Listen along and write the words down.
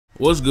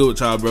What's good with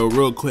y'all, bro?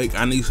 Real quick,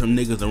 I need some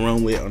niggas to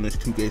run with on this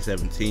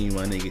 2K17,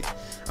 my nigga.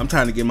 I'm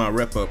trying to get my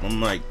rep up.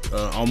 I'm like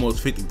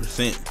almost 50%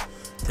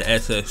 to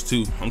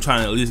SS2. I'm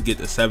trying to at least get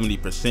to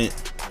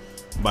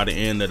 70% by the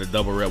end of the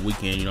double rep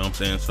weekend, you know what I'm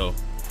saying? So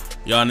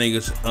y'all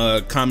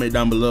niggas comment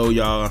down below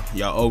y'all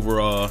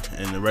overall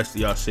and the rest of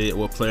y'all shit,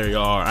 what player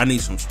y'all are. I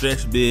need some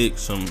stretch bigs,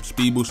 some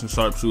speed boosting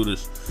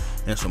sharpshooters,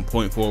 and some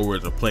point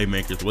forwards or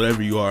playmakers,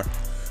 whatever you are.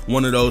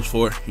 One of those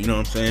four, you know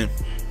what I'm saying?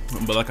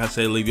 But like I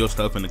said, leave your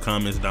stuff in the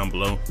comments down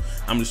below.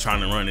 I'm just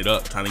trying to run it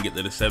up, trying to get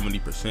to the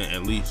 70%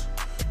 at least.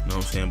 You know what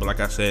I'm saying? But like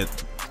I said,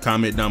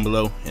 comment down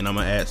below and I'm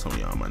gonna add some of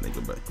y'all, my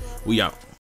nigga. But we out.